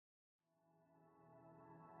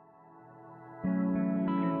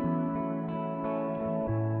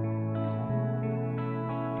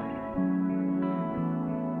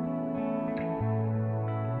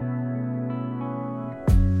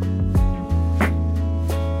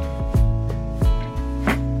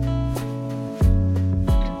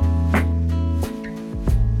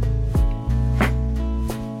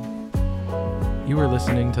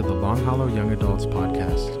listening to the Long Hollow Young Adults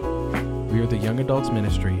podcast. We are the Young Adults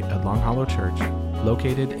Ministry at Long Hollow Church,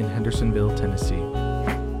 located in Hendersonville, Tennessee.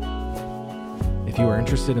 If you are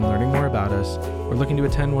interested in learning more about us or looking to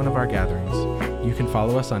attend one of our gatherings, you can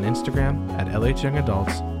follow us on Instagram at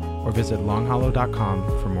LHYoungAdults or visit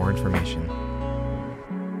longhollow.com for more information.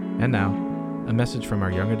 And now, a message from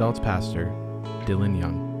our Young Adults pastor, Dylan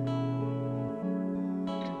Young.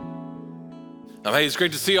 Hey, it's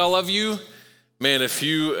great to see all of you. Man, if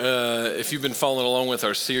you've been following along with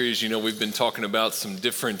our series, you know we've been talking about some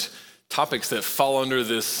different topics that fall under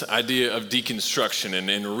this idea of deconstruction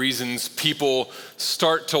and reasons people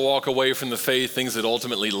start to walk away from the faith, things that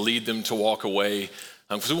ultimately lead them to walk away.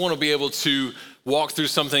 Because we want to be able to walk through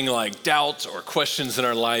something like doubt or questions in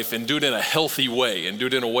our life and do it in a healthy way and do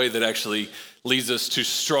it in a way that actually leads us to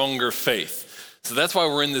stronger faith. So that's why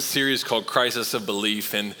we're in this series called Crisis of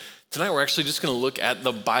Belief. And tonight we're actually just going to look at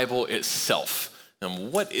the Bible itself.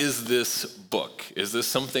 And what is this book? Is this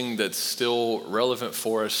something that's still relevant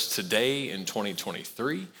for us today in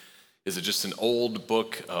 2023? Is it just an old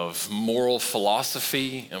book of moral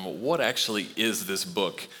philosophy? And what actually is this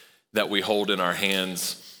book that we hold in our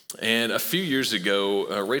hands? And a few years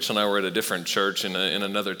ago, Rachel and I were at a different church in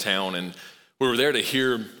another town, and we were there to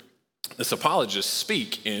hear this apologist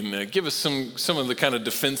speak and give us some of the kind of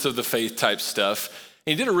defense of the faith type stuff.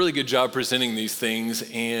 And he did a really good job presenting these things.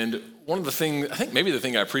 And one of the things, I think maybe the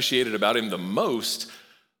thing I appreciated about him the most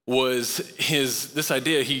was this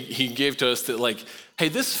idea he gave to us that like, hey,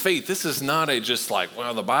 this faith, this is not a just like,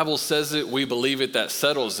 well, the Bible says it, we believe it, that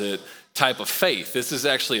settles it type of faith. This is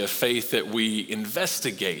actually a faith that we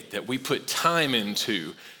investigate, that we put time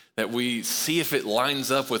into, that we see if it lines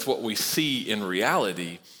up with what we see in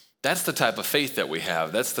reality. That's the type of faith that we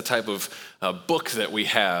have. That's the type of book that we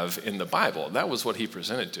have in the Bible. That was what he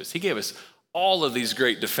presented to us. He gave us all of these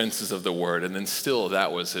great defenses of the word, and then still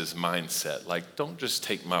that was his mindset. Like, don't just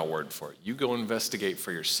take my word for it. You go investigate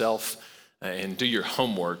for yourself and do your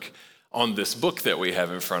homework on this book that we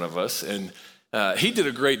have in front of us. And he did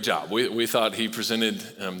a great job. We thought he presented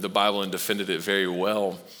the Bible and defended it very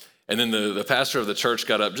well. And then the pastor of the church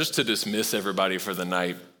got up just to dismiss everybody for the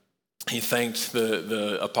night. He thanked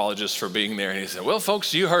the apologist for being there, and he said, well,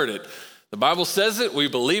 folks, you heard it. The Bible says it, we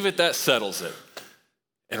believe it, that settles it.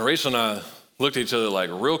 And Rachel and I looked at each other like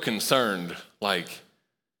real concerned, like,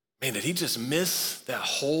 man, did he just miss that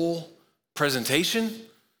whole presentation?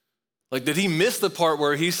 Like, did he miss the part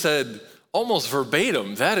where he said almost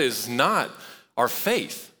verbatim, that is not our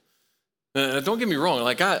faith? Don't get me wrong,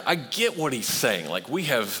 like I get what he's saying. Like, we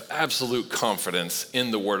have absolute confidence in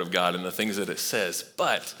the Word of God and the things that it says,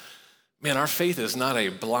 but man, our faith is not a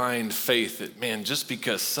blind faith that, man, just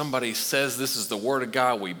because somebody says this is the Word of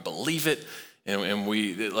God, we believe it, and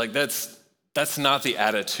we, like, that's not the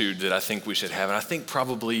attitude that I think we should have. And I think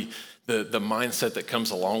probably the mindset that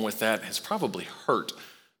comes along with that has probably hurt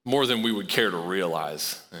more than we would care to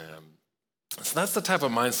realize. So that's the type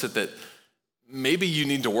of mindset that maybe you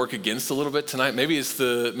need to work against a little bit tonight. Maybe it's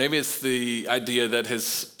the idea that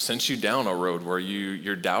has sent you down a road where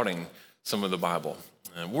you're doubting some of the Bible.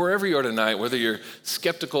 And wherever you are tonight, whether you're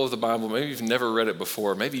skeptical of the Bible, maybe you've never read it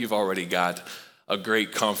before, maybe you've already got a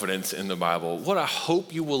great confidence in the Bible. What I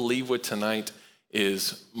hope you will leave with tonight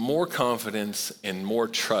is more confidence and more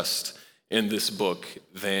trust in this book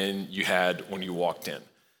than you had when you walked in.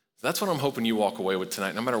 That's what I'm hoping you walk away with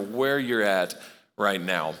tonight, no matter where you're at right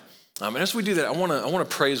now. And as we do that, I want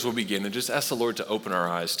to pray as we begin and just ask the Lord to open our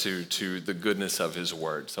eyes to the goodness of his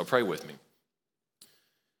word. So pray with me.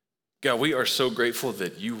 God, we are so grateful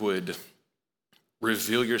that you would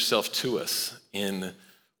reveal yourself to us in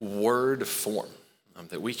word form,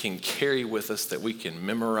 that we can carry with us, that we can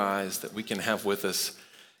memorize, that we can have with us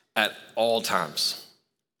at all times.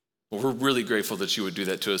 Well, we're really grateful that you would do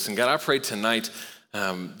that to us. And God, I pray tonight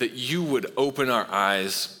that you would open our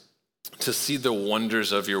eyes to see the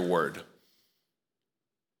wonders of your word,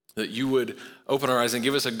 that you would open our eyes and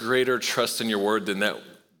give us a greater trust in your word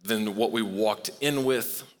than what we walked in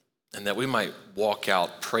with, and that we might walk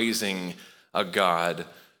out praising a God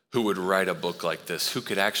who would write a book like this, who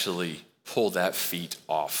could actually pull that feat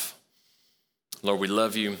off. Lord, we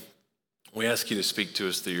love you. We ask you to speak to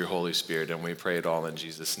us through your Holy Spirit, and we pray it all in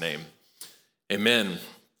Jesus' name. Amen.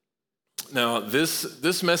 Now,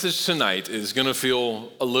 this message tonight is going to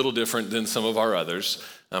feel a little different than some of our others.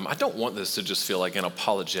 I don't want this to just feel like an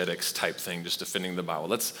apologetics type thing, just defending the Bible.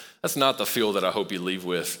 That's not the feel that I hope you leave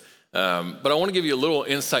with. But I want to give you a little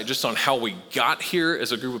insight just on how we got here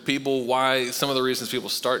as a group of people, why some of the reasons people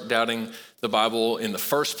start doubting the Bible in the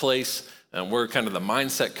first place, and where kind of the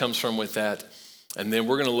mindset comes from with that. And then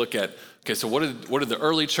we're going to look at Okay, so what did the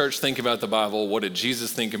early church think about the Bible? What did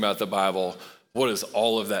Jesus think about the Bible? What does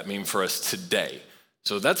all of that mean for us today?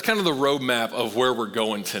 So that's kind of the roadmap of where we're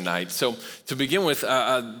going tonight. So to begin with,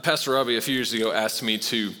 Pastor Robbie a few years ago asked me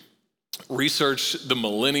to research the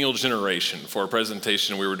millennial generation for a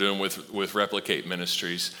presentation we were doing with Replicate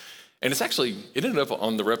Ministries. And it ended up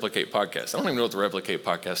on the Replicate podcast. I don't even know if the Replicate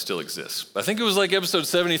podcast still exists. I think it was like episode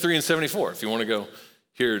 73 and 74, if you want to go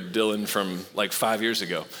hear Dylan from like 5 years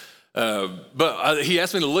ago. But he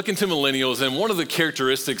asked me to look into millennials, and one of the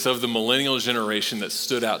characteristics of the millennial generation that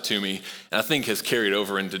stood out to me, and I think has carried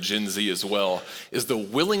over into Gen Z as well, is the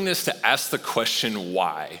willingness to ask the question,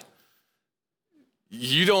 why?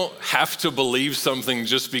 You don't have to believe something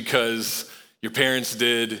just because your parents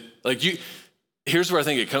did. Here's where I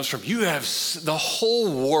think it comes from. The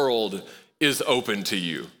whole world is open to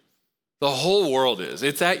you. The whole world is.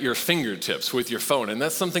 It's at your fingertips with your phone, and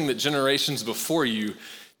that's something that generations before you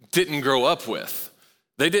didn't grow up with.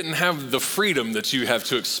 They didn't have the freedom that you have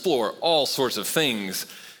to explore all sorts of things.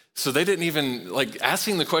 So they didn't even,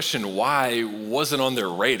 asking the question why wasn't on their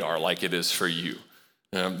radar like it is for you.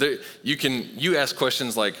 You ask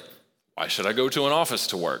questions like, why should I go to an office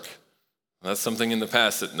to work? That's something in the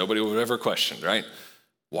past that nobody would ever question, right?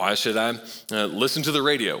 Why should I listen to the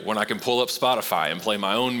radio when I can pull up Spotify and play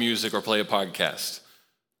my own music or play a podcast?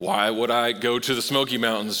 Why would I go to the Smoky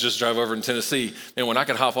Mountains, just drive over in Tennessee, and when I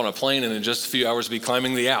could hop on a plane and in just a few hours be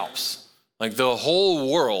climbing the Alps? The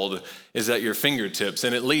whole world is at your fingertips,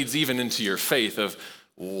 and it leads even into your faith of,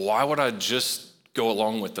 why would I just go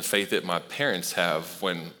along with the faith that my parents have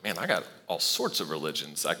when, I got all sorts of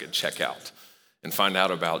religions I could check out and find out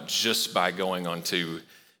about just by going onto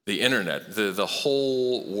the internet. The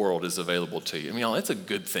whole world is available to you. It's a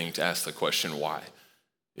good thing to ask the question, why?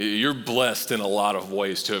 You're blessed in a lot of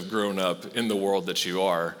ways to have grown up in the world that you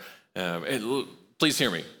are. And please hear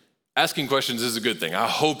me. Asking questions is a good thing. I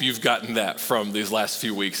hope you've gotten that from these last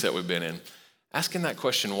few weeks that we've been in. Asking that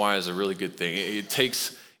question, why, is a really good thing. It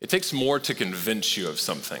takes more to convince you of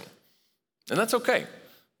something. And that's okay.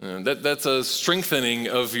 That's a strengthening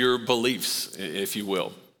of your beliefs, if you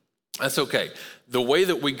will. That's okay. The way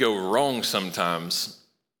that we go wrong sometimes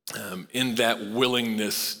in that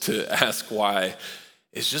willingness to ask why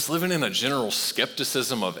is just living in a general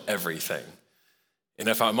skepticism of everything. And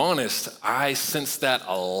if I'm honest, I sense that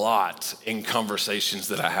a lot in conversations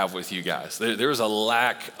that I have with you guys. There's a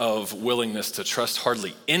lack of willingness to trust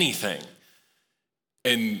hardly anything.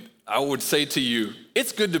 And I would say to you,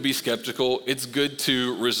 it's good to be skeptical. It's good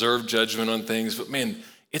to reserve judgment on things. But man,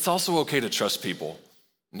 it's also okay to trust people.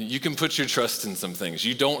 You can put your trust in some things.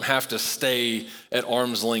 You don't have to stay at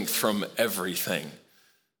arm's length from everything.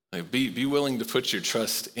 Be willing to put your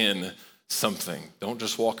trust in something. Don't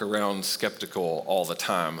just walk around skeptical all the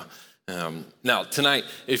time. Now, tonight,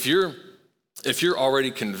 if you're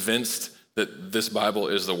already convinced that this Bible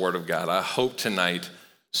is the Word of God, I hope tonight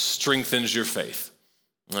strengthens your faith.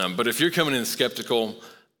 But if you're coming in skeptical,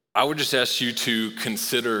 I would just ask you to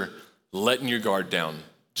consider letting your guard down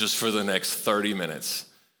just for the next 30 minutes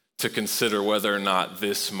to consider whether or not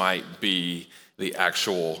this might be the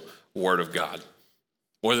actual Word of God.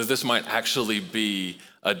 Whether this might actually be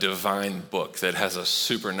a divine book that has a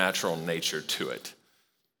supernatural nature to it.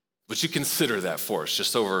 Would you consider that for us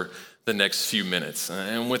just over the next few minutes?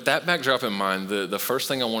 And with that backdrop in mind, the first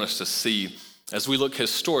thing I want us to see as we look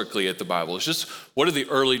historically at the Bible is just, what did the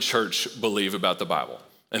early church believe about the Bible?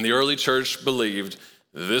 And the early church believed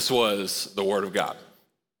this was the Word of God.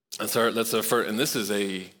 That's our first, and this is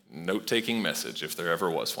a note-taking message if there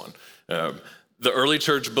ever was one. The early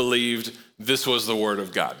church believed this was the Word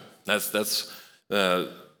of God. That's the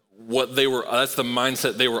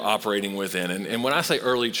mindset they were operating within. And when I say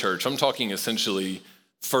early church, I'm talking essentially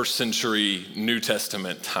first century New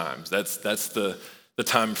Testament times. That's the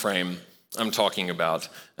time frame I'm talking about.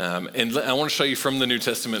 And I want to show you from the New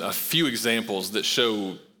Testament a few examples that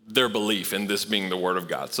show their belief in this being the Word of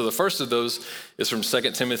God. So the first of those is from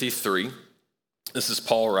 2 Timothy 3. This is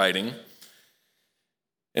Paul writing.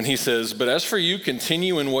 And he says, "But as for you,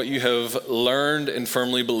 continue in what you have learned and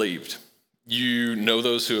firmly believed. You know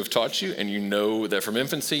those who have taught you, and you know that from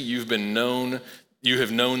infancy you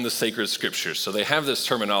have known the sacred scriptures." So they have this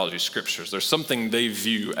terminology, scriptures. There's something they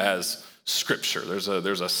view as scripture.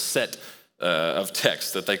 There's a set of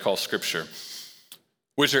texts that they call scripture,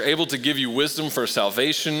 which are able to give you wisdom for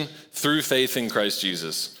salvation through faith in Christ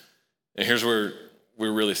Jesus. And here's where we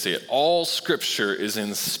really see it. All scripture is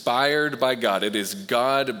inspired by God. It is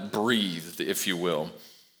God-breathed, if you will,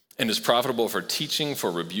 and is profitable for teaching, for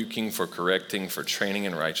rebuking, for correcting, for training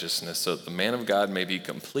in righteousness, so that the man of God may be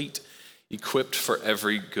complete, equipped for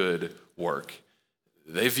every good work.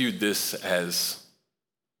 they viewed this as,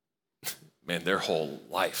 man, their whole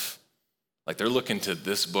life. Like they're looking to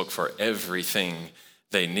this book for everything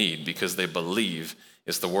they need because they believe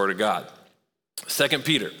it's the Word of God. 2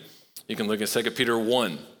 Peter, you can look at 2 Peter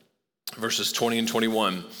 1, verses 20 and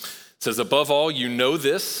 21. It says, above all, you know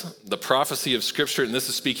this, the prophecy of Scripture, and this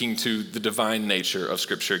is speaking to the divine nature of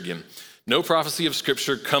Scripture again. No prophecy of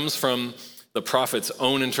Scripture comes from the prophet's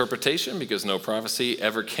own interpretation because no prophecy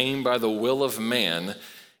ever came by the will of man.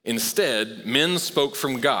 Instead, men spoke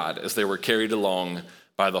from God as they were carried along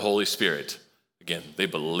by the Holy Spirit. Again, they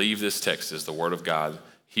believe this text is the Word of God.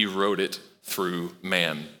 He wrote it through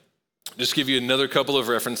man. Just give you another couple of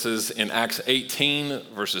references in Acts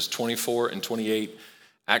 18, verses 24 and 28.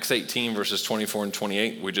 Acts 18, verses 24 and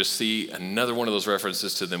 28, we just see another one of those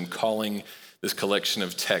references to them calling this collection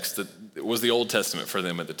of text that was the Old Testament for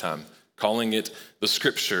them at the time, calling it the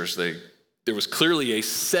Scriptures. There was clearly a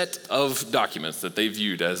set of documents that they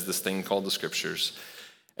viewed as this thing called the Scriptures.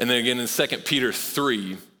 And then again in 2 Peter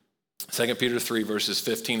 3, verses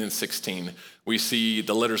 15 and 16, we see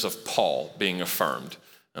the letters of Paul being affirmed.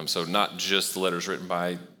 So not just the letters written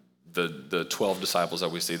by the 12 disciples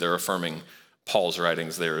that we see, they're affirming Paul's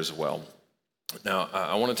writings there as well. Now,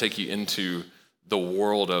 I want to take you into the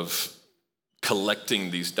world of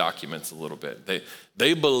collecting these documents a little bit.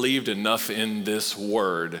 They believed enough in this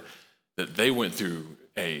word that they went through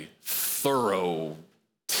a thorough,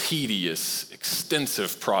 tedious,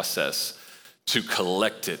 extensive process to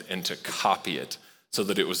collect it and to copy it so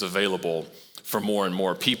that it was available for more and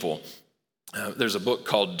more people. There's a book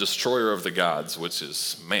called Destroyer of the Gods, which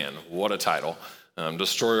is, man, what a title.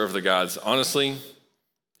 Destroyer of the Gods, honestly,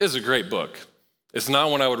 is a great book. It's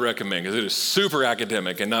not one I would recommend because it is super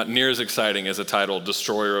academic and not near as exciting as a title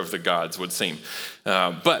Destroyer of the Gods would seem.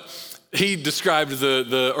 But he described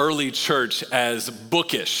the early church as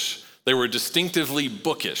bookish. They were distinctively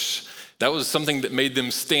bookish. That was something that made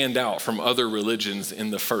them stand out from other religions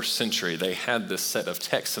in the first century. They had this set of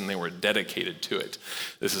texts and they were dedicated to it.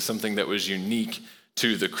 This is something that was unique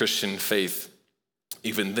to the Christian faith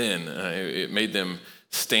even then. It made them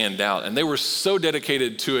stand out. And they were so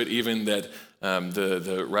dedicated to it even that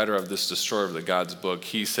the writer of this Destroyer of the Gods book,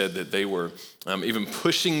 he said that they were even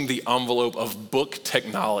pushing the envelope of book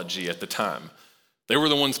technology at the time. They were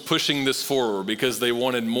the ones pushing this forward because they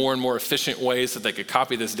wanted more and more efficient ways that they could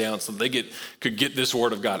copy this down so they could get this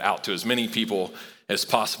Word of God out to as many people as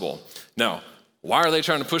possible. Now, why are they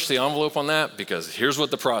trying to push the envelope on that? Because here's what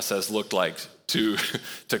the process looked like to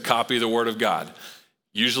copy the Word of God.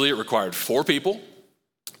 Usually it required 4 people.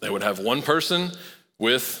 They would have one person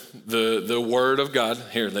with the Word of God.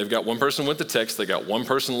 Here, they've got one person with the text. They got one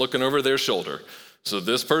person looking over their shoulder. So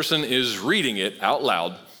this person is reading it out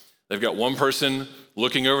loud. They've got one person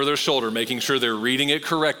looking over their shoulder, making sure they're reading it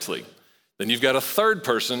correctly. Then you've got a third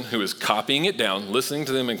person who is copying it down, listening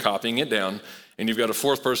to them and copying it down. And you've got a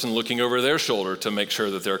fourth person looking over their shoulder to make sure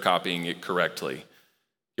that they're copying it correctly.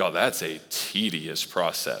 Y'all, that's a tedious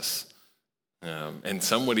process. And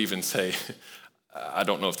some would even say, I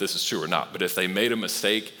don't know if this is true or not, but if they made a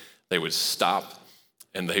mistake, they would stop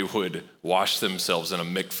and they would wash themselves in a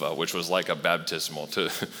mikvah, which was like a baptismal, to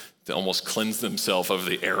almost cleanse themselves of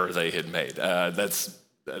the error they had made. That's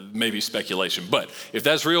maybe speculation. But if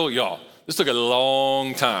that's real, y'all, this took a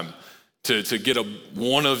long time to get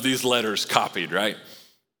one of these letters copied, right?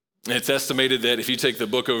 It's estimated that if you take the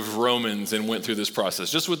book of Romans and went through this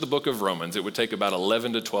process, just with the book of Romans, it would take about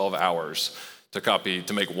 11 to 12 hours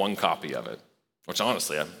to make one copy of it, which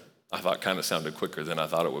honestly, I thought kind of sounded quicker than I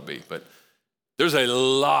thought it would be. But there's a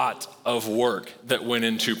lot of work that went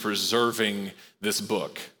into preserving this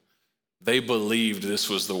book. They believed this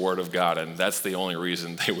was the Word of God, and that's the only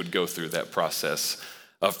reason they would go through that process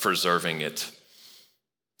of preserving it.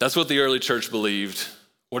 That's what the early church believed.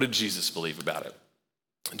 What did Jesus believe about it?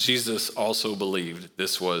 Jesus also believed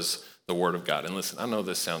this was the Word of God. And listen, I know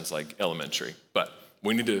this sounds like elementary, but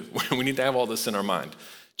we need to have all this in our mind.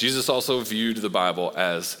 Jesus also viewed the Bible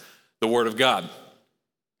as the Word of God.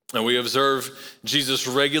 And we observe Jesus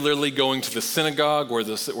regularly going to the synagogue where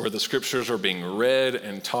the scriptures are being read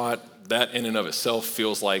and taught. That in and of itself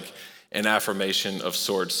feels like an affirmation of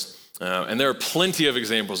sorts. And there are plenty of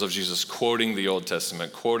examples of Jesus quoting the Old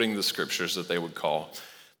Testament, quoting the scriptures that they would call.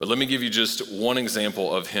 But let me give you just one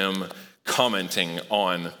example of him commenting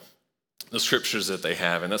on the scriptures that they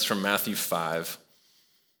have, and that's from Matthew 5.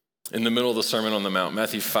 In the middle of the Sermon on the Mount,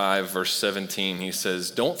 Matthew 5, verse 17, he says,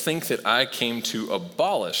 "Don't think that I came to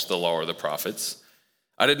abolish the law or the prophets.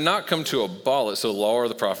 I did not come to abolish," so the law or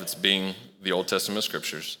the prophets being the Old Testament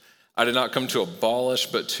scriptures. "I did not come to abolish,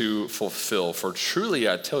 but to fulfill. For truly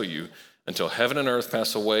I tell you, until heaven and earth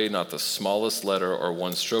pass away, not the smallest letter or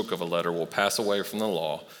one stroke of a letter will pass away from the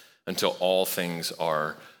law until all things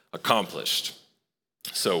are accomplished.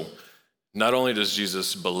 So not only does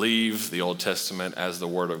Jesus believe the Old Testament as the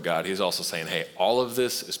Word of God, he's also saying, hey, all of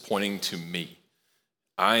this is pointing to me.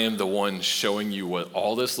 I am the one showing you what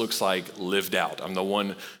all this looks like lived out. I'm the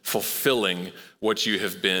one fulfilling what you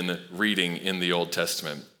have been reading in the Old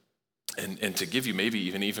Testament. And to give you maybe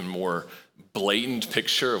even more blatant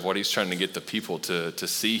picture of what he's trying to get the people to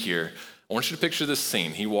see here, I want you to picture this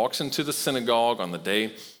scene. He walks into the synagogue on the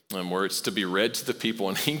day where it's to be read to the people,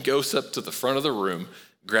 and he goes up to the front of the room,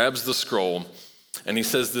 grabs the scroll, and he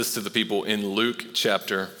says this to the people in Luke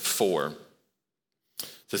chapter 4. It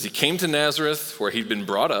says, he came to Nazareth where he'd been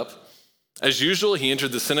brought up. As usual, he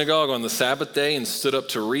entered the synagogue on the Sabbath day and stood up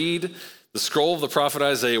to read. The scroll of the prophet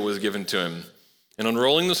Isaiah was given to him. And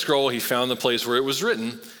unrolling the scroll, he found the place where it was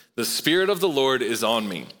written, "The Spirit of the Lord is on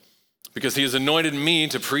me, because he has anointed me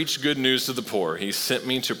to preach good news to the poor. He sent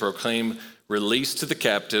me to proclaim release to the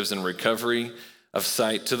captives and recovery of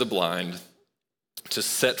sight to the blind, to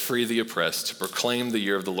set free the oppressed, to proclaim the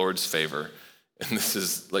year of the Lord's favor." And this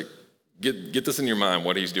is like, get this in your mind,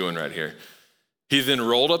 what he's doing right here. He then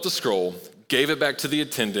rolled up the scroll, gave it back to the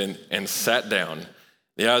attendant, and sat down.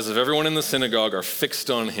 The eyes of everyone in the synagogue are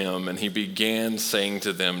fixed on him, and he began saying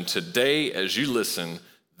to them, "Today, as you listen,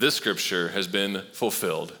 this scripture has been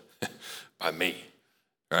fulfilled by me."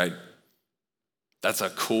 Right? That's a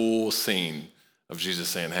cool scene of Jesus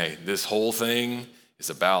saying, hey, this whole thing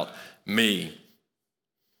is about me.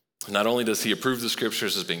 Not only does he approve the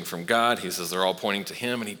scriptures as being from God, he says they're all pointing to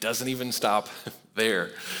him, and he doesn't even stop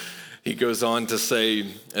there. He goes on to say,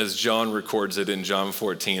 as John records it in John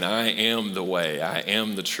 14, "I am the way, I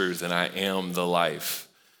am the truth, and I am the life."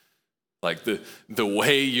 Like the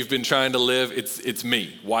way you've been trying to live, it's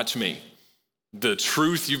me. Watch me. The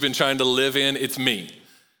truth you've been trying to live in, it's me.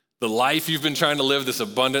 The life you've been trying to live, this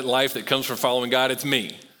abundant life that comes from following God, it's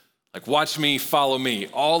me. Like, watch me, follow me.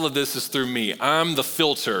 All of this is through me. I'm the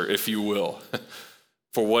filter, if you will,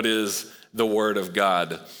 for what is the Word of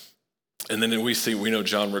God. And then we know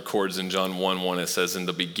John records in John 1:1, it says, "In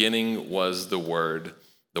the beginning was the Word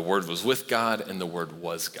was with God, and the Word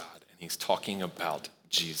was God." And he's talking about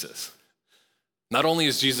Jesus. Not only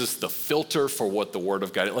is Jesus the filter for what the Word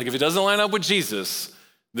of God is, like if it doesn't line up with Jesus,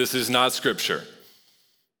 this is not scripture.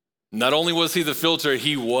 Not only was he the filter,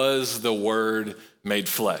 he was the Word made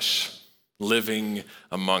flesh, living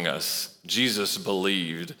among us. Jesus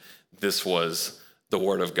believed this was the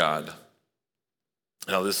Word of God.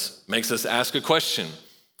 Now, this makes us ask a question.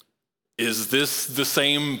 Is this the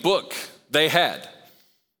same book they had?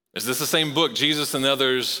 Is this the same book Jesus and the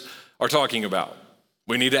others are talking about?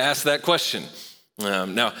 We need to ask that question.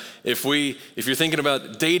 Now, if you're thinking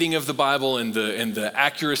about dating of the Bible and the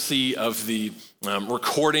accuracy of the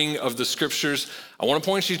recording of the scriptures, I want to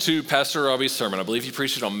point you to Pastor Robbie's sermon. I believe he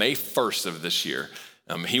preached it on May 1st of this year.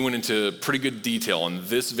 He went into pretty good detail on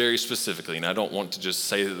this very specifically, and I don't want to just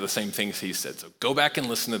say the same things he said. So go back and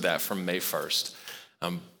listen to that from May 1st.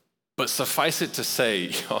 But suffice it to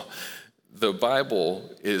say, the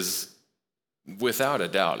Bible is, without a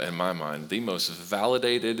doubt, in my mind, the most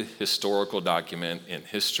validated historical document in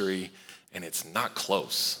history, and it's not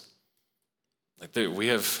close. Like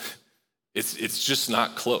it's just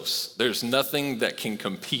not close. There's nothing that can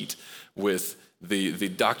compete with the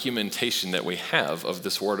documentation that we have of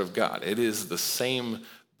this Word of God. It is the same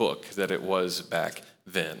book that it was back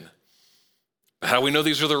then. How do we know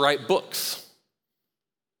these are the right books?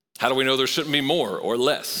 How do we know there shouldn't be more or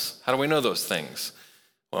less? How do we know those things?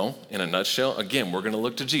 Well, in a nutshell, again, we're going to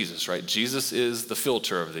look to Jesus, right? Jesus is the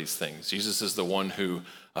filter of these things. Jesus is the one who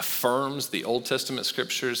affirms the Old Testament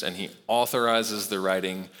scriptures, and he authorizes the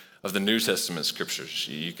writing of the New Testament scriptures.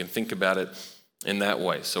 You can think about it in that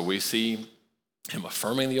way. So we see him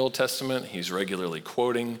affirming the Old Testament. He's regularly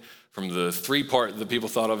quoting from the people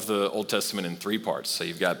thought of the Old Testament in three parts. So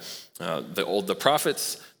you've got the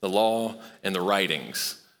prophets, the law, and the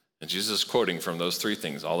writings. And Jesus is quoting from those three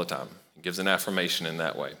things all the time. He gives an affirmation in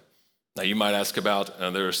that way. Now you might ask about,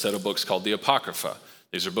 there are a set of books called the Apocrypha.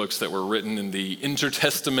 These are books that were written in the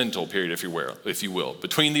intertestamental period, if you will,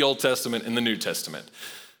 between the Old Testament and the New Testament.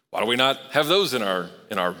 Why do we not have those in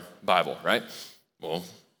our Bible, right? Well,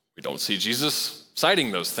 we don't see Jesus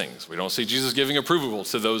citing those things. We don't see Jesus giving approval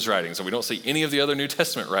to those writings, and we don't see any of the other New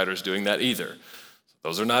Testament writers doing that either.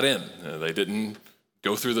 Those are not in. They didn't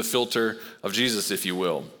go through the filter of Jesus, if you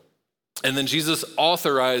will. And then Jesus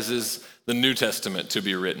authorizes the New Testament to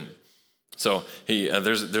be written. So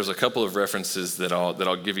there's a couple of references that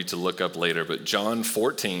I'll give you to look up later, but John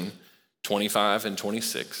 14, 25 and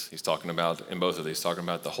 26, he's talking about, in both of these, talking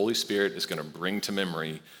about the Holy Spirit is going to bring to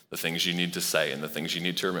memory the things you need to say and the things you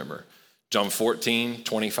need to remember. John 14,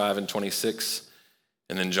 25 and 26,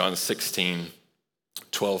 and then John 16,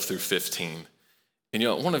 12 through 15.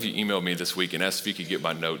 And one of you emailed me this week and asked if you could get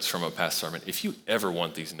my notes from a past sermon. If you ever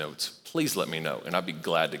want these notes, please let me know, and I'd be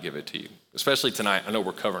glad to give it to you. Especially tonight, I know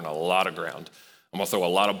we're covering a lot of ground. I'm gonna throw a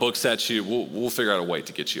lot of books at you. We'll figure out a way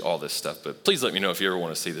to get you all this stuff, but please let me know if you ever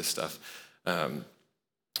wanna see this stuff.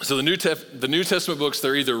 So the New Testament books,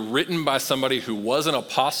 they're either written by somebody who was an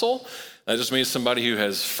apostle, that just means somebody who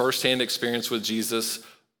has firsthand experience with Jesus,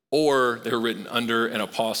 or they're written under an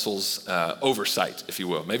apostle's oversight, if you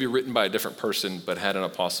will. Maybe written by a different person, but had an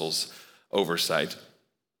apostle's oversight.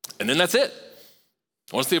 And then that's it.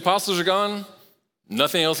 Once the apostles are gone,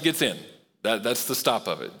 nothing else gets in. That's the stop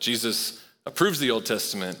of it. Jesus approves the Old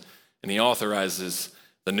Testament, and he authorizes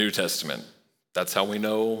the New Testament. That's how we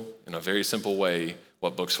know, in a very simple way,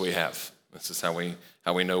 what books we have. This is how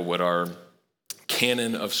we know what our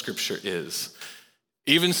canon of Scripture is.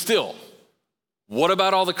 Even still, what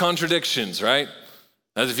about all the contradictions, right?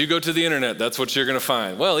 As if you go to the internet, that's what you're going to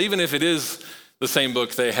find. Well, even if it is the same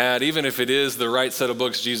book they had, even if it is the right set of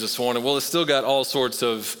books Jesus wanted, well, it's still got all sorts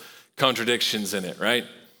of contradictions in it, right?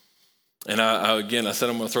 And I said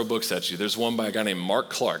I'm going to throw books at you. There's one by a guy named Mark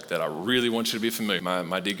Clark that I really want you to be familiar with.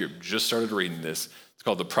 My D group just started reading this. It's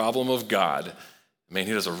called The Problem of God. Man,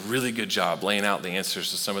 he does a really good job laying out the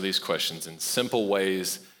answers to some of these questions in simple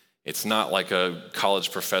ways. It's not like a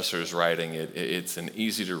college professor's writing it. It's an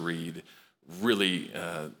easy to read, really,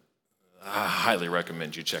 I highly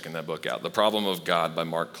recommend you checking that book out. The Problem of God by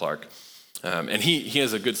Mark Clark. And he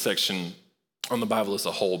has a good section on the Bible as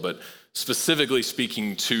a whole, but specifically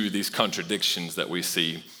speaking to these contradictions that we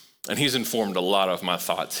see. And he's informed a lot of my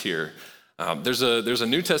thoughts here. There's a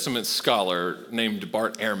New Testament scholar named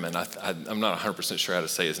Bart Ehrman. I'm not 100% sure how to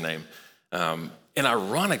say his name. And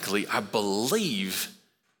ironically, I believe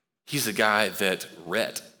he's a guy that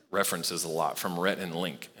Rhett references a lot, from Rhett and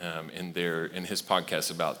Link in his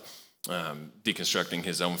podcast about deconstructing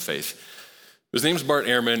his own faith. His name's Bart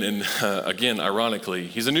Ehrman, and again, ironically,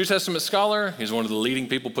 he's a New Testament scholar. He's one of the leading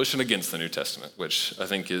people pushing against the New Testament, which I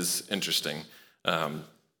think is interesting.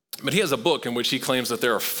 But he has a book in which he claims that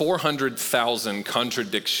there are 400,000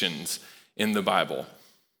 contradictions in the Bible.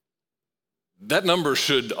 That number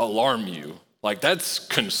should alarm you. Like, that's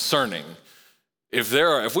concerning.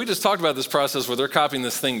 If we just talked about this process where they're copying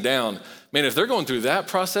this thing down, man, if they're going through that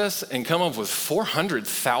process and come up with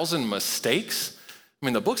 400,000 mistakes, I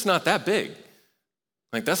mean, the book's not that big.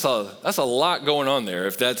 Like, that's a lot going on there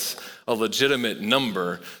if that's a legitimate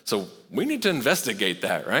number. So we need to investigate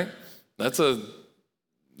that, right?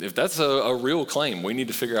 If that's a real claim, we need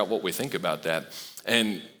to figure out what we think about that.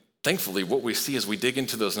 And thankfully, what we see as we dig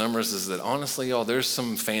into those numbers is that, honestly, y'all, there's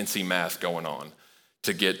some fancy math going on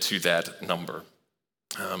to get to that number.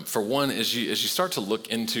 For one, as you start to look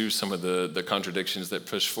into some of the contradictions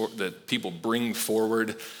that people bring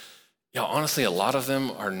forward, honestly, a lot of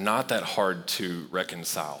them are not that hard to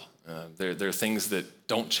reconcile. They're things that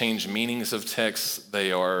don't change meanings of texts.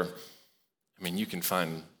 You can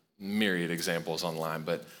find myriad examples online,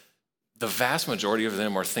 but the vast majority of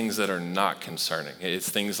them are things that are not concerning. It's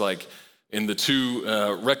things like in the two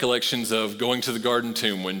recollections of going to the garden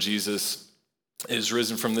tomb when Jesus is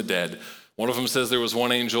risen from the dead, one of them says there was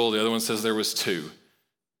one angel, the other one says there was two.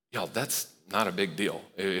 That's not a big deal.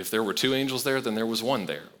 If there were two angels there, then there was one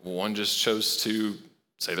there. One just chose to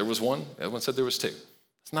say there was one, the other one said there was two.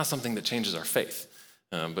 It's not something that changes our faith.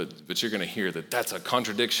 But you're going to hear that that's a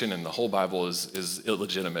contradiction, and the whole Bible is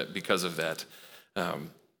illegitimate because of that.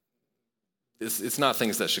 It's not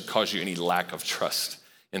things that should cause you any lack of trust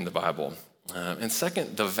in the Bible. And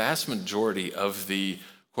second, the vast majority of the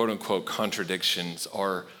quote-unquote contradictions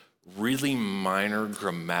are really minor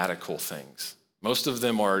grammatical things. Most of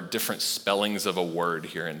them are different spellings of a word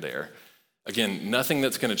here and there. Again, nothing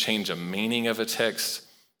that's going to change a meaning of a text.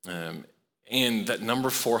 And that number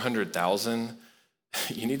 400,000,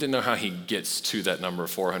 you need to know how he gets to that number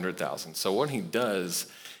 400,000. So what he does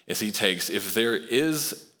is he takes, if there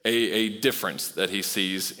is a difference that he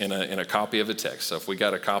sees in a copy of a text. So if we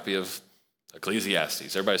got a copy of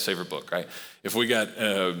Ecclesiastes, everybody's favorite book, right? If we got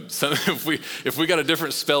if we got a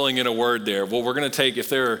different spelling in a word there, well, we're going to take, if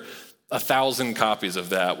there are 1,000 copies of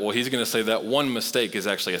that, well, he's going to say that one mistake is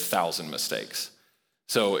actually 1,000 mistakes.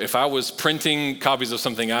 So if I was printing copies of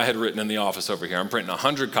something I had written in the office over here, I'm printing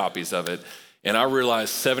 100 copies of it, and I realized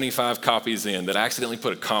 75 copies in that I accidentally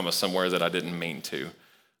put a comma somewhere that I didn't mean to.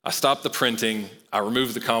 I stop the printing, I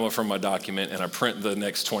remove the comma from my document, and I print the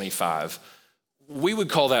next 25. We would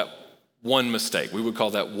call that one mistake. We would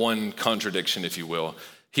call that one contradiction, if you will.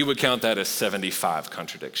 He would count that as 75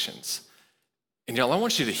 contradictions. And y'all, I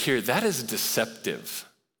want you to hear that is deceptive.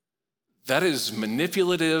 That is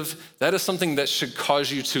manipulative. That is something that should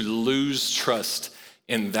cause you to lose trust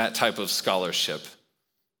in that type of scholarship,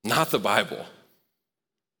 not the Bible.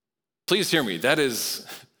 Please hear me. That is,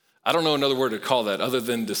 I don't know another word to call that other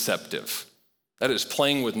than deceptive. That is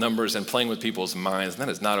playing with numbers and playing with people's minds. And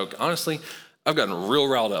that is not okay. Honestly, I've gotten real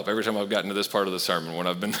riled up every time I've gotten to this part of the sermon when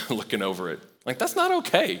I've been looking over it. Like, that's not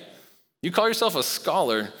okay. You call yourself a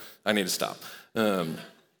scholar, I need to stop.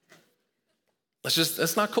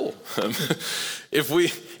 That's not cool. If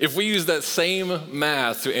we use that same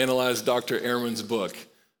math to analyze Dr. Ehrman's book,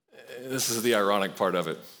 this is the ironic part of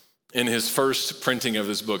it. In his first printing of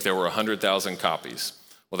this book, there were 100,000 copies.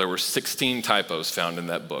 Well, there were 16 typos found in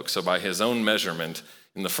that book. So by his own measurement,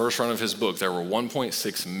 in the first run of his book, there were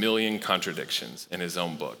 1.6 million contradictions in his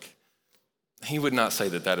own book. He would not say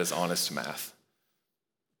that that is honest math.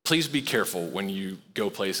 Please be careful when you go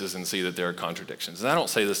places and see that there are contradictions. And I don't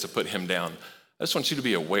say this to put him down. I just want you to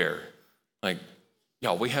be aware. Like,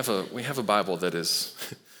 y'all, we have a Bible that is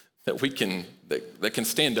that can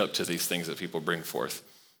stand up to these things that people bring forth.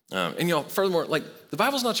 And y'all, furthermore, like, the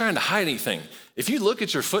Bible's not trying to hide anything. If you look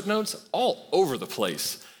at your footnotes all over the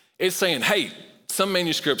place, it's saying, hey, some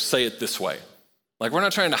manuscripts say it this way. Like, we're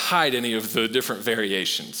not trying to hide any of the different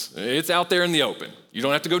variations. It's out there in the open. You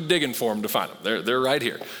don't have to go digging for them to find them. They're right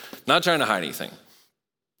here. Not trying to hide anything.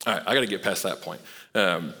 All right, I got to get past that point.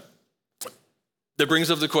 That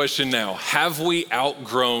brings up the question now, have we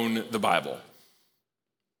outgrown the Bible?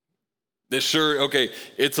 Sure, okay,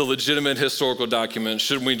 it's a legitimate historical document.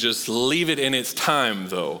 Shouldn't we just leave it in its time,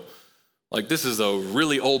 though? Like, this is a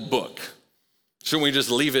really old book. Shouldn't we just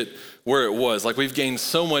leave it where it was? Like, we've gained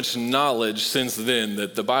so much knowledge since then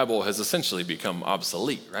that the Bible has essentially become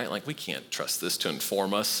obsolete, right? Like, we can't trust this to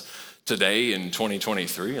inform us today in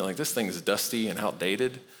 2023. Like, this thing is dusty and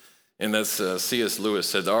outdated. And that's C.S. Lewis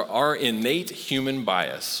said, our innate human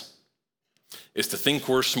bias is to think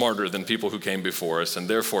we're smarter than people who came before us, and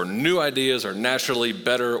therefore new ideas are naturally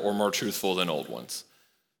better or more truthful than old ones.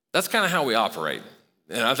 That's kind of how we operate.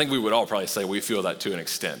 And I think we would all probably say we feel that to an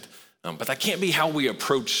extent. But that can't be how we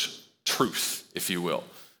approach truth, if you will.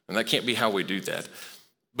 And that can't be how we do that.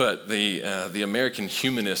 But the American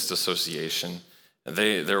Humanist Association,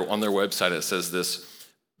 they're on their website, it says this: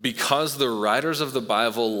 because the writers of the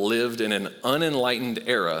Bible lived in an unenlightened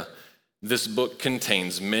era, this book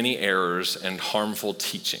contains many errors and harmful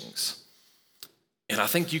teachings. And I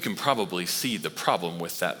think you can probably see the problem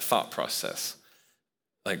with that thought process.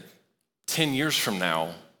 Like, 10 years from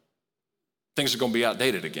now, things are going to be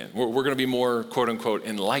outdated again. We're going to be more, quote unquote,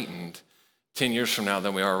 enlightened 10 years from now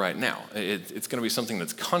than we are right now. It's going to be something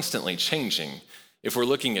that's constantly changing if we're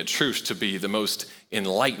looking at truth to be the most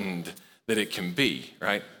enlightened that it can be,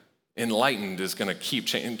 right? Enlightened is going to keep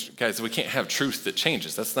changing. Guys, we can't have truth that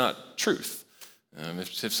changes. That's not truth.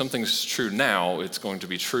 If something's true now, it's going to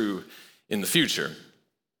be true in the future.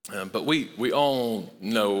 But we all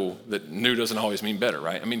know that new doesn't always mean better,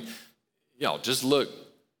 right? I mean, y'all, just look.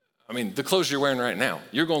 I mean, the clothes you're wearing right now,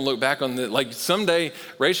 you're going to look back on like someday,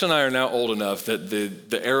 Rachel and I are now old enough that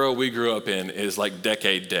the era we grew up in is like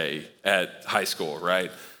decade day at high school,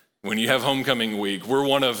 right? When you have homecoming week, we're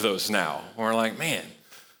one of those now. We're like, man,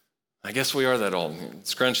 I guess we are that old.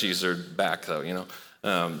 Scrunchies are back, though, you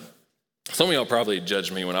know. Some of y'all probably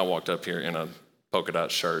judged me when I walked up here in a polka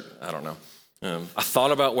dot shirt. I don't know. I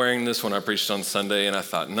thought about wearing this when I preached on Sunday, and I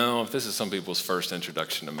thought, no, if this is some people's first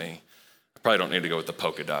introduction to me, I probably don't need to go with the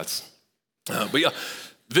polka dots. But yeah,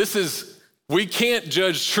 we can't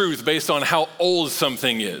judge truth based on how old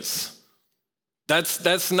something is.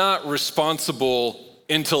 That's not responsible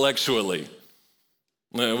intellectually.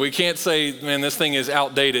 We can't say, man, this thing is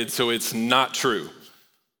outdated, so it's not true.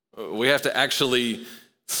 We have to actually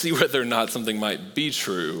see whether or not something might be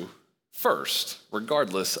true first,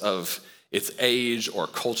 regardless of its age or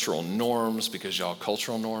cultural norms, because y'all,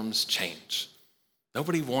 cultural norms change.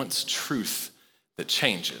 Nobody wants truth that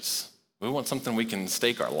changes. We want something we can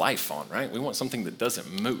stake our life on, right? We want something that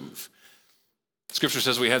doesn't move. Scripture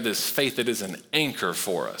says we have this faith that is an anchor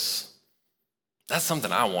for us. That's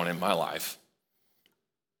something I want in my life.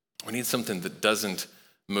 We need something that doesn't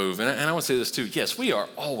move. And I want to say this too. Yes, we are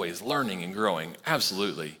always learning and growing,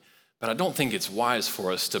 absolutely. But I don't think it's wise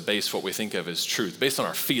for us to base what we think of as truth based on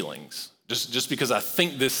our feelings. Just because I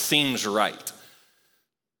think this seems right.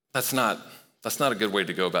 That's not a good way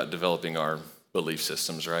to go about developing our belief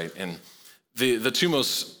systems, right? And the two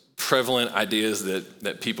most prevalent ideas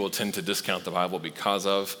that people tend to discount the Bible because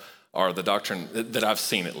of are the doctrine, that I've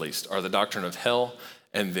seen at least, are the doctrine of hell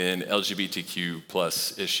and then LGBTQ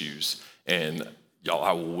plus issues. And y'all,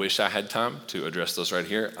 I wish I had time to address those right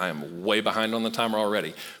here. I am way behind on the timer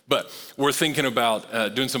already. But we're thinking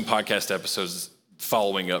about doing some podcast episodes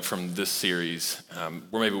following up from this series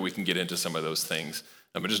where maybe we can get into some of those things.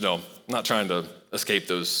 But just know, I'm not trying to escape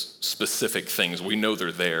those specific things. We know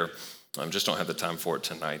they're there. Just don't have the time for it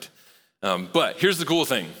tonight. But here's the cool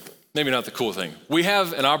thing. Maybe not the cool thing. We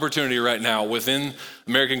have an opportunity right now within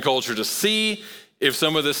American culture to see if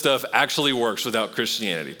some of this stuff actually works without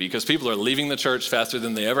Christianity, because people are leaving the church faster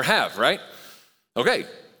than they ever have, right? Okay,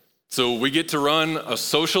 so we get to run a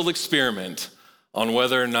social experiment on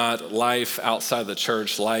whether or not life outside the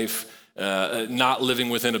church, life not living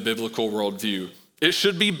within a biblical worldview, it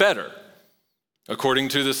should be better. According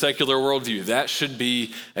to the secular worldview, that should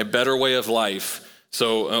be a better way of life.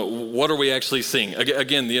 So what are we actually seeing?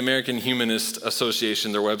 Again, the American Humanist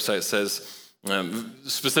Association, their website says,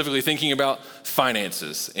 specifically thinking about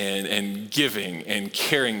finances and giving and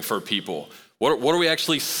caring for people. What are we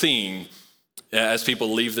actually seeing as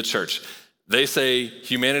people leave the church? They say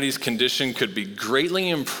humanity's condition could be greatly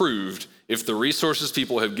improved if the resources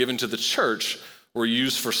people have given to the church were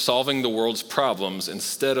used for solving the world's problems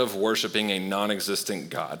instead of worshiping a non-existent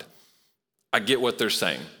God. I get what they're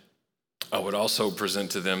saying. I would also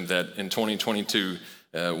present to them that in 2022,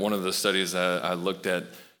 one of the studies I looked at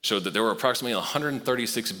showed that there were approximately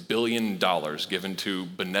 $136 billion given to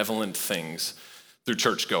benevolent things through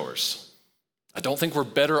churchgoers. I don't think we're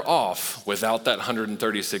better off without that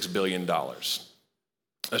 $136 billion.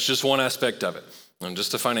 That's just one aspect of it, and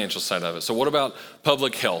just the financial side of it. So what about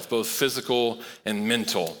public health, both physical and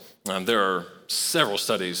mental? There are several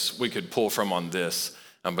studies we could pull from on this,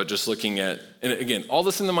 but just looking at, and again, all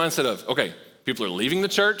this in the mindset of, okay, people are leaving the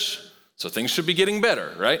church, so things should be getting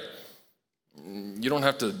better, right? You don't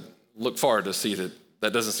have to look far to see that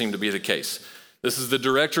that doesn't seem to be the case. This is the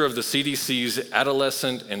director of the CDC's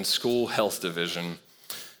Adolescent and School Health Division.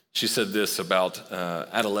 She said this about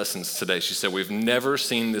adolescents today. She said, "We've never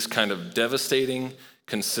seen this kind of devastating,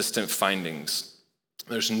 consistent findings.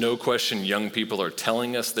 There's no question young people are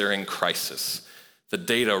telling us they're in crisis. The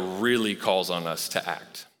data really calls on us to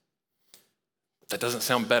act." That doesn't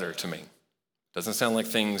sound better to me. Doesn't sound like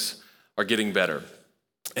things are getting better.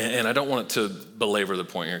 And I don't want it to belabor the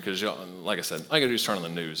point here because, like I said, all you gotta do is turn on the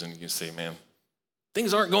news and you can see, man,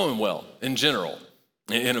 things aren't going well in general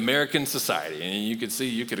in American society. And you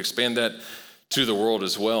could expand that to the world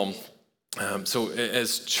as well. So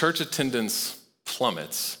as church attendance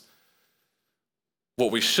plummets,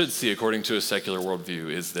 what we should see according to a secular worldview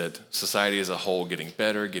is that society as a whole getting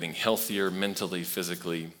better, getting healthier mentally,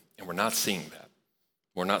 physically, and we're not seeing that.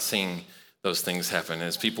 We're not seeing those things happen.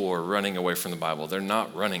 As people are running away from the Bible, they're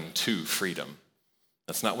not running to freedom.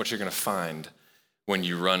 That's not what you're going to find when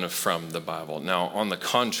you run from the Bible. Now, on the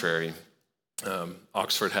contrary,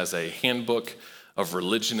 Oxford has a handbook of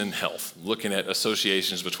religion and health, looking at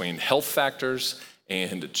associations between health factors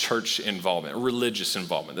and church involvement, religious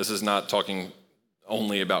involvement. This is not talking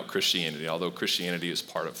only about Christianity, although Christianity is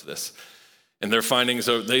part of this. And their findings,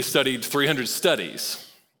 they studied 300 studies,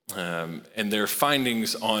 and their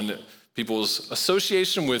findings on people's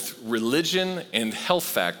association with religion and health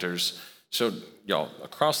factors showed, y'all,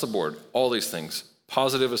 across the board, all these things,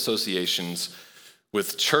 positive associations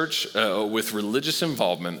with church, with religious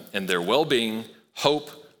involvement and their well-being,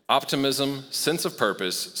 hope, optimism, sense of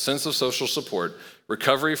purpose, sense of social support,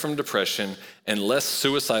 recovery from depression, and less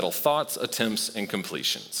suicidal thoughts, attempts, and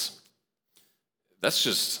completions. That's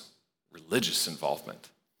just religious involvement.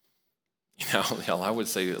 I would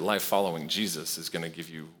say that life following Jesus is going to give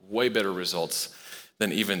you way better results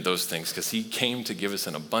than even those things, because he came to give us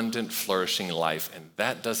an abundant, flourishing life, and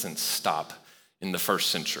that doesn't stop in the first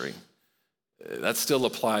century. That still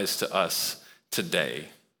applies to us today.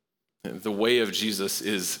 The way of Jesus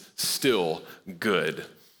is still good.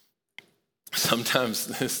 Sometimes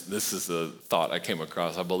this is a thought I came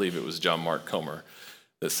across. I believe it was John Mark Comer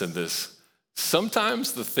that said this.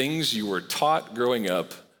 Sometimes the things you were taught growing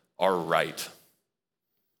up are right.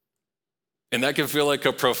 And that can feel like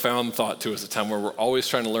a profound thought to us, a time where we're always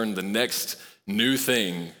trying to learn the next new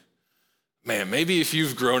thing. Man, maybe if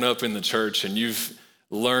you've grown up in the church and you've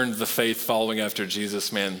learned the faith following after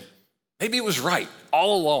Jesus, man, maybe it was right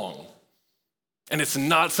all along. And it's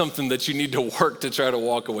not something that you need to work to try to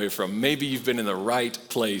walk away from. Maybe you've been in the right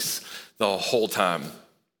place the whole time.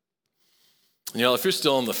 If you're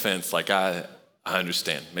still on the fence, like I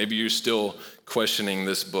understand. Maybe you're still questioning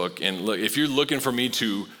this book. And look, if you're looking for me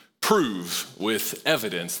to prove with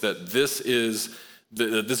evidence that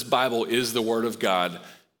this Bible is the Word of God,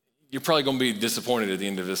 you're probably going to be disappointed at the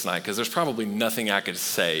end of this night because there's probably nothing I could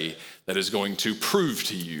say that is going to prove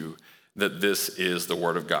to you that this is the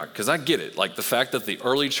Word of God. Because I get it. Like the fact that the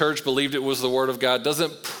early church believed it was the Word of God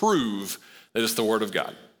doesn't prove that it's the Word of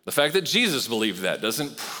God. The fact that Jesus believed that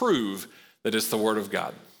doesn't prove that it's the Word of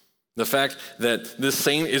God. The fact that this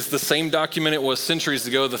is the same document it was centuries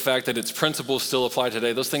ago, the fact that its principles still apply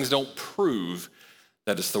today, those things don't prove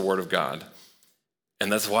that it's the Word of God.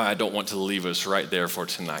 And that's why I don't want to leave us right there for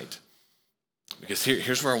tonight. Because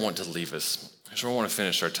here's where I want to leave us. Here's where I want to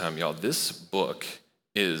finish our time, y'all. This book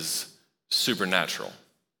is supernatural.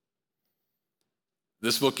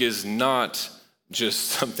 This book is not just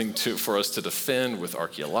something for us to defend with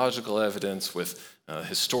archaeological evidence, with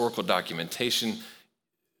historical documentation.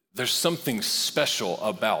 There's something special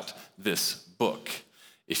about this book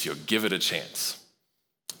if you'll give it a chance.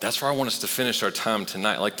 That's where I want us to finish our time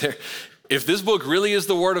tonight. If this book really is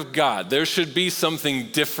the Word of God, there should be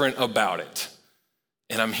something different about it.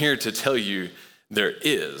 And I'm here to tell you there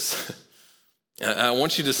is. I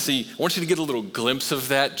want you to get a little glimpse of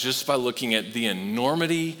that just by looking at the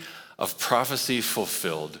enormity of prophecy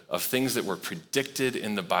fulfilled, of things that were predicted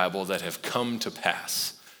in the Bible that have come to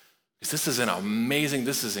pass. Because this is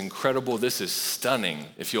this is incredible, this is stunning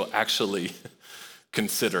if you'll actually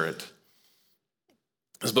consider it.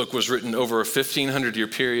 This book was written over a 1,500-year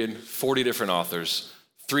period, 40 different authors,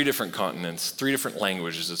 3 different continents, 3 different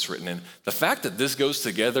languages it's written in. The fact that this goes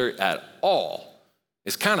together at all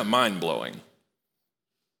is kind of mind-blowing.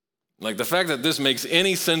 Like the fact that this makes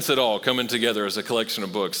any sense at all coming together as a collection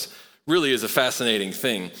of books really is a fascinating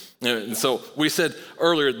thing. And so we said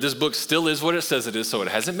earlier, this book still is what it says it is, so it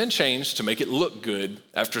hasn't been changed to make it look good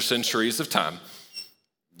after centuries of time.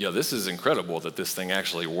 Yeah, this is incredible that this thing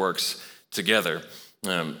actually works together.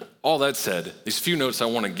 All that said, these few notes I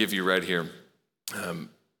want to give you right here,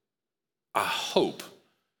 I hope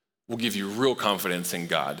will give you real confidence in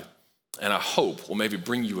God. And I hope will maybe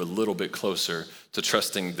bring you a little bit closer to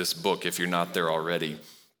trusting this book if you're not there already.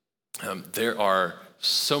 There are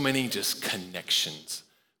so many just connections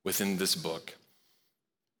within this book.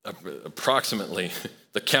 Approximately,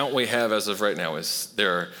 the count we have as of right now is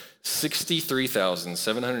there are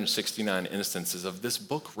 63,769 instances of this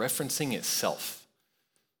book referencing itself.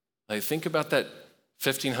 Like, think about that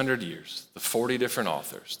 1,500 years, the 40 different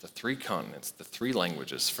authors, the 3 continents, the 3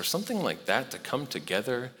 languages. For something like that to come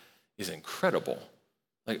together is incredible.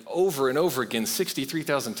 Like over and over again,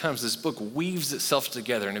 63,000 times, this book weaves itself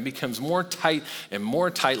together and it becomes more tight and more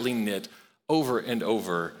tightly knit over and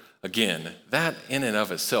over again. That in and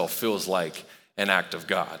of itself feels like an act of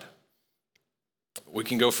God. We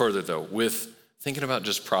can go further though with thinking about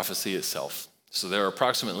just prophecy itself. So there are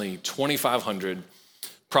approximately 2,500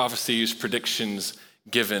 prophecies, predictions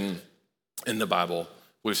given in the Bible.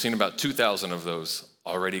 We've seen about 2,000 of those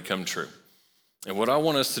already come true. And what I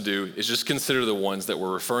want us to do is just consider the ones that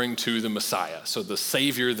were referring to the Messiah, so the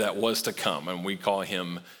Savior that was to come, and we call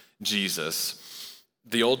him Jesus.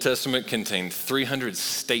 The Old Testament contained 300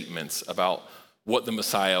 statements about what the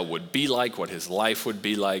Messiah would be like, what his life would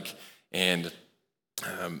be like, and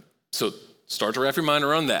so start to wrap your mind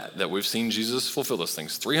around that we've seen Jesus fulfill those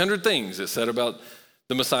things. 300 things it said about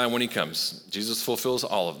the Messiah when he comes. Jesus fulfills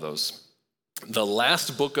all of those. The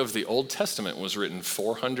last book of the Old Testament was written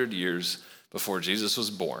 400 years before Jesus was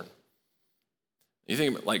born. You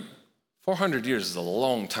think about, like, 400 years is a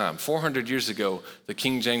long time. 400 years ago, the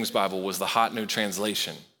King James Bible was the hot new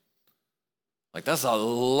translation. Like, that's a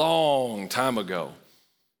long time ago.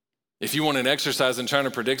 If you want an exercise in trying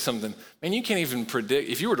to predict something, man, you can't even predict.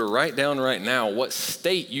 If you were to write down right now what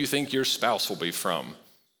state you think your spouse will be from,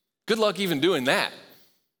 good luck even doing that.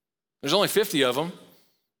 There's only 50 of them.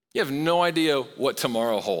 You have no idea what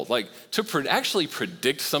tomorrow holds. Like, to actually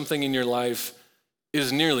predict something in your life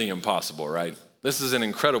is nearly impossible, right? This is an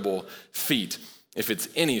incredible feat if it's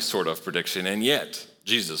any sort of prediction, and yet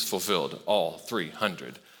Jesus fulfilled all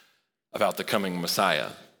 300 about the coming Messiah.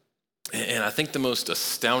 And I think the most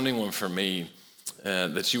astounding one for me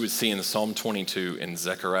that you would see in Psalm 22 and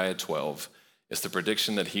Zechariah 12 is the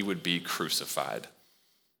prediction that he would be crucified.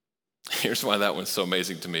 Here's why that one's so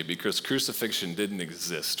amazing to me, because crucifixion didn't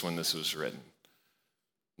exist when this was written.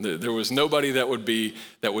 There was nobody that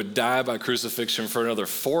would die by crucifixion for another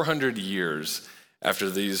 400 years after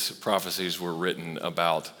these prophecies were written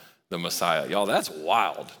about the Messiah. Y'all, that's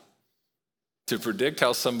wild. To predict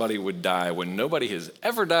how somebody would die when nobody has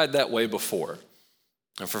ever died that way before.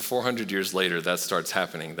 And for 400 years later, that starts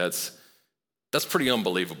happening. That's pretty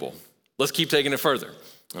unbelievable. Let's keep taking it further.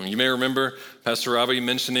 You may remember Pastor Robbie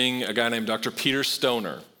mentioning a guy named Dr. Peter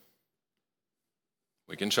Stoner.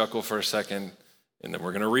 We can chuckle for a second, and then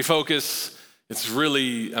we're going to refocus It's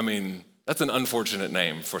really, I mean, that's an unfortunate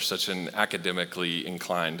name for such an academically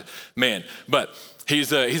inclined man. But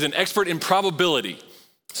he's an expert in probability.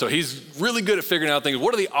 So he's really good at figuring out things.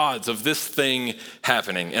 What are the odds of this thing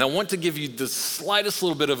happening? And I want to give you the slightest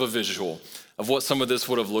little bit of a visual of what some of this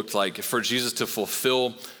would have looked like for Jesus to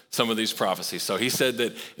fulfill some of these prophecies. So he said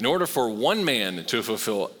that in order for one man to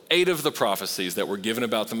fulfill 8 of the prophecies that were given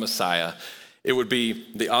about the Messiah, it would be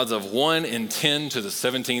the odds of 1 in 10 to the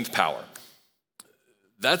 17th power.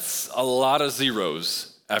 That's a lot of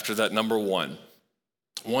zeros after that number 1.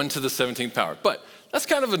 1 to the 17th power. But that's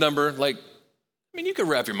kind of a number, like, I mean, you could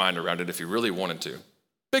wrap your mind around it if you really wanted to.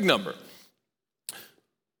 Big number.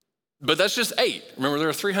 But that's just 8. Remember, there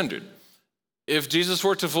are 300.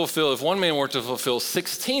 If one man were to fulfill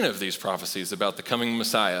 16 of these prophecies about the coming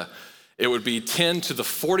Messiah, it would be 10 to the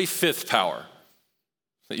 45th power.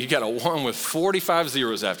 You got a 1 with 45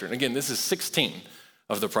 zeros after it. And again, this is 16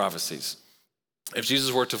 of the prophecies. If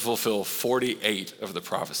Jesus were to fulfill 48 of the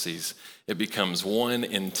prophecies, it becomes 1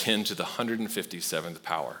 in 10 to the 157th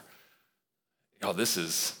power. This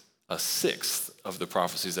is a 6th of the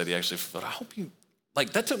prophecies that he actually fulfilled. I hope you,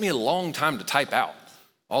 that took me a long time to type out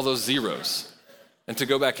all those zeros and to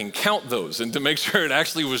go back and count those and to make sure it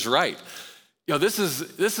actually was right.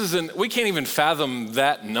 We can't even fathom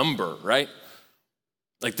that number, right?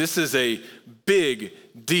 This is a big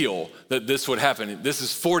deal that this would happen. This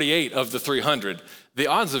is 48 of the 300. The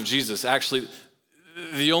odds of Jesus actually,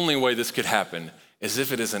 the only way this could happen is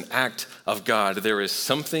if it is an act of God. There is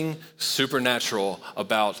something supernatural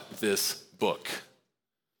about this book.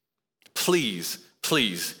 Please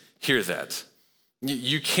hear that.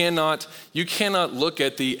 You cannot look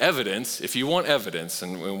at the evidence, if you want evidence,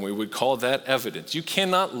 and we would call that evidence. You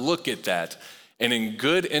cannot look at that and in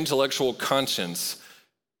good intellectual conscience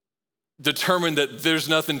determine that there's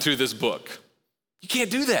nothing to this book. You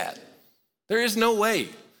can't do that. There is no way.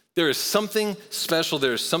 There is something special,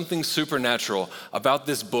 there is something supernatural about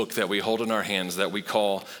this book that we hold in our hands that we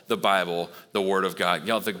call the Bible, the Word of God.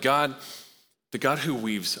 The God who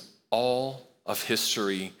weaves all of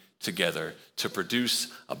history together to produce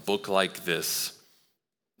a book like this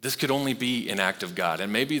could only be an act of God.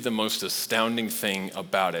 And maybe the most astounding thing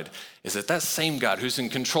about it is that same God who's in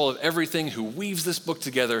control of everything, who weaves this book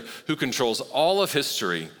together, who controls all of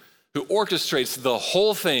history, who orchestrates the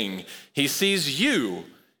whole thing, he sees you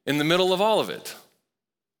in the middle of all of it.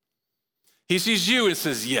 He sees you and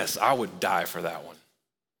says, yes, I would die for that one.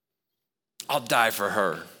 I'll die for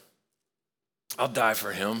her. I'll die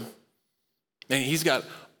for him. And he's got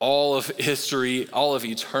all of history, all of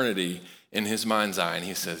eternity in his mind's eye. And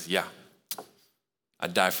he says, yeah,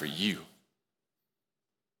 I'd die for you.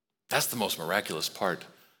 That's the most miraculous part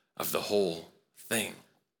of the whole thing.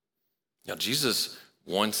 Jesus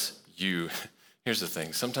wants you. Here's the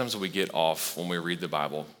thing. Sometimes we get off when we read the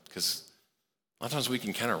Bible because a lot of times we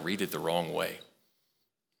can kind of read it the wrong way.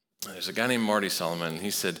 There's a guy named Marty Solomon. He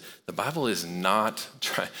said, the Bible is not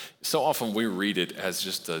so often we read it as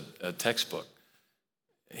just a textbook.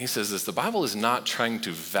 He says this, the Bible is not trying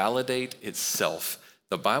to validate itself.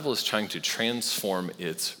 The Bible is trying to transform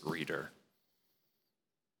its reader.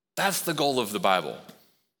 That's the goal of the Bible.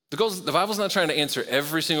 The Bible's not trying to answer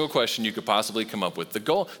every single question you could possibly come up with.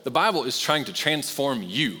 The Bible is trying to transform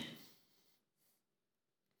you.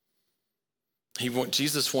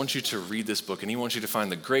 Jesus wants you to read this book, and he wants you to find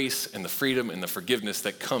the grace and the freedom and the forgiveness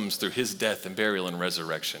that comes through his death and burial and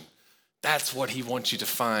resurrection. That's what he wants you to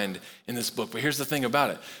find in this book. But here's the thing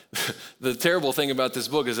about it. The terrible thing about this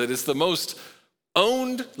book is that it's the most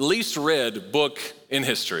owned, least read book in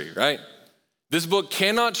history, right? This book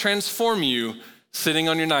cannot transform you sitting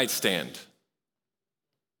on your nightstand.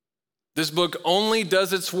 This book only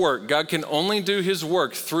does its work. God can only do his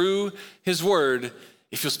work through his word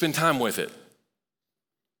if you'll spend time with it.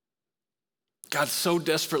 God so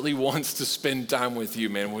desperately wants to spend time with you,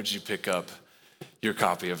 man. Would you pick up your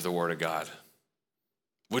copy of the Word of God?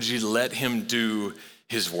 Would you let him do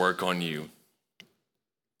his work on you?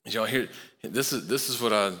 Y'all, here, this is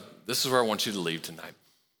where I want you to leave tonight.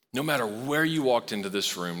 No matter where you walked into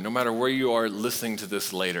this room, no matter where you are listening to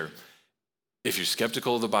this later, if you're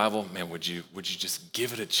skeptical of the Bible, man, would you just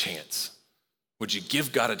give it a chance? Would you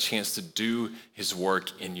give God a chance to do his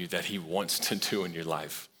work in you that he wants to do in your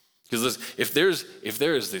life? Because if there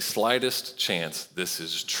is the slightest chance this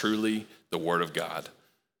is truly the Word of God,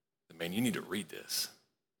 then man, you need to read this.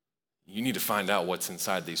 You need to find out what's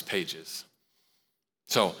inside these pages.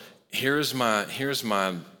 So here's my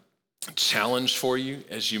challenge for you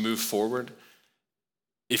as you move forward.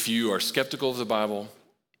 If you are skeptical of the Bible,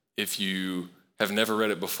 if you have never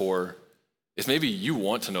read it before, if maybe you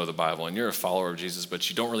want to know the Bible and you're a follower of Jesus, but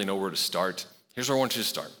you don't really know where to start, Here's where I want you to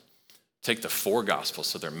start. Take the 4 Gospels.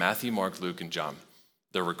 So they're Matthew, Mark, Luke, and John.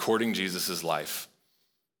 They're recording Jesus' life.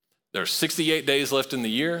 There are 68 days left in the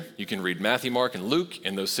year. You can read Matthew, Mark, and Luke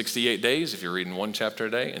in those 68 days if you're reading 1 chapter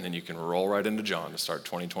a day, and then you can roll right into John to start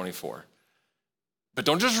 2024. But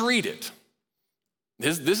don't just read it.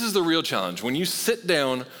 This is the real challenge. When you sit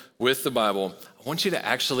down with the Bible, I want you to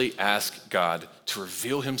actually ask God to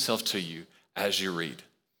reveal himself to you as you read.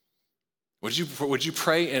 Would you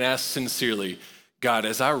pray and ask sincerely, God,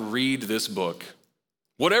 as I read this book,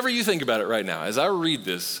 whatever you think about it right now, as I read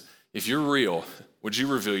this, if you're real, would you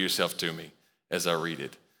reveal yourself to me as I read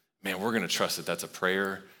it? Man, we're going to trust that that's a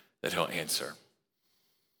prayer that he'll answer.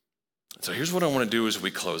 So here's what I want to do as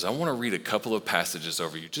we close. I want to read a couple of passages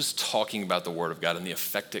over you, just talking about the Word of God and the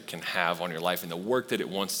effect it can have on your life and the work that it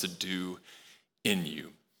wants to do in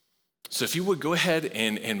you. So if you would go ahead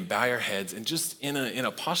and bow your heads and just in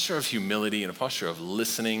a posture of humility, in a posture of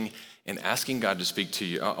listening and asking God to speak to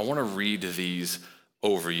you, I want to read these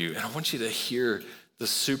over you. And I want you to hear the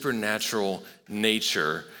supernatural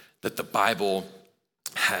nature that the Bible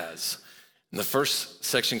has. And the first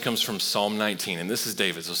section comes from Psalm 19, and this is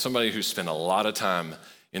David, so somebody who spent a lot of time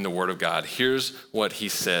in the Word of God. Here's what he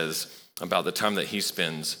says about the time that he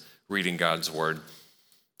spends reading God's Word.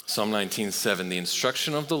 Psalm 19:7, the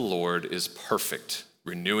instruction of the Lord is perfect,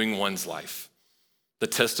 renewing one's life. The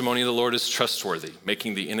testimony of the Lord is trustworthy,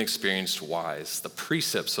 making the inexperienced wise. The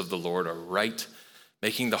precepts of the Lord are right,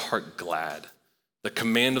 making the heart glad. The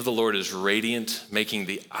command of the Lord is radiant, making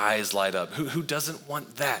the eyes light up. Who doesn't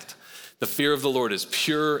want that? The fear of the Lord is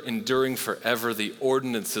pure, enduring forever. The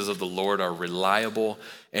ordinances of the Lord are reliable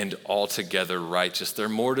and altogether righteous. They're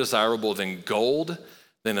more desirable than gold,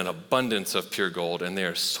 than an abundance of pure gold, and they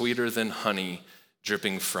are sweeter than honey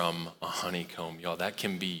dripping from a honeycomb. Y'all, that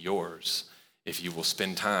can be yours if you will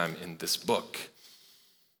spend time in this book.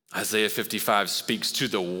 Isaiah 55 speaks to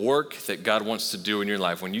the work that God wants to do in your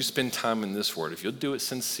life. When you spend time in this word, if you'll do it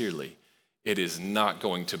sincerely, it is not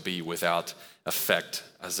going to be without effect.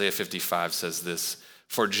 Isaiah 55 says this,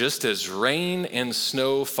 for just as rain and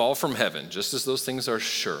snow fall from heaven, just as those things are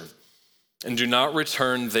sure, and do not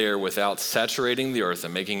return there without saturating the earth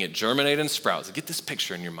and making it germinate and sprout. So get this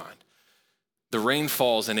picture in your mind. The rain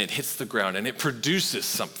falls and it hits the ground and it produces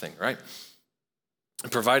something, right?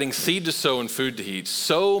 Providing seed to sow and food to eat,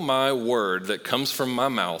 so my word that comes from my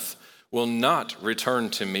mouth will not return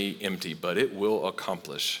to me empty, but it will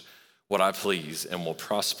accomplish what I please and will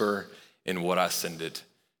prosper in what I send it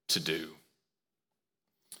to do.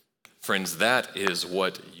 Friends, that is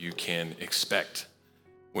what you can expect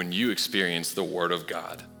when you experience the Word of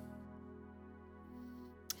God.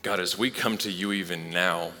 God, as we come to you even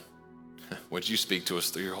now, would you speak to us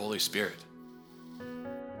through your Holy Spirit?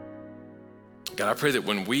 God, I pray that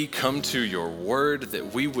when we come to your word,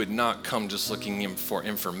 that we would not come just looking for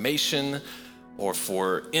information or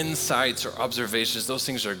for insights or observations. Those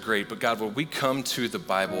things are great. But God, when we come to the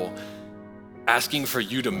Bible asking for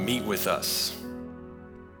you to meet with us,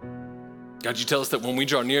 God, you tell us that when we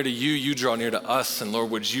draw near to you, you draw near to us. And Lord,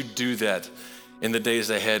 would you do that in the days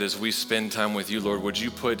ahead as we spend time with you? Lord, would you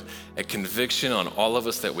put a conviction on all of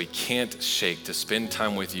us that we can't shake to spend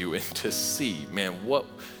time with you and to see, man, what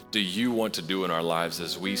do you want to do in our lives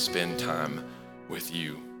as we spend time with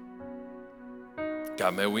you?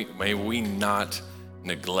 God, may we not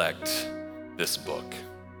neglect this book.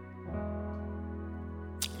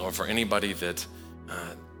 Lord, for anybody that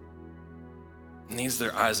needs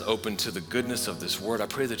their eyes open to the goodness of this word, I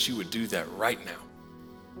pray that you would do that right now.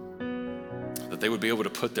 That they would be able to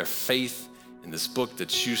put their faith in this book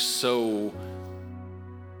that you so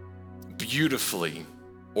beautifully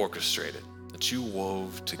orchestrated, that you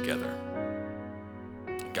wove together.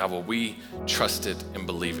 God, will we trust it and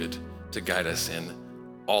believe it to guide us in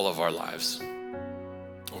all of our lives?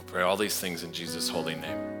 We'll pray all these things in Jesus' holy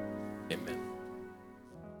name. Amen.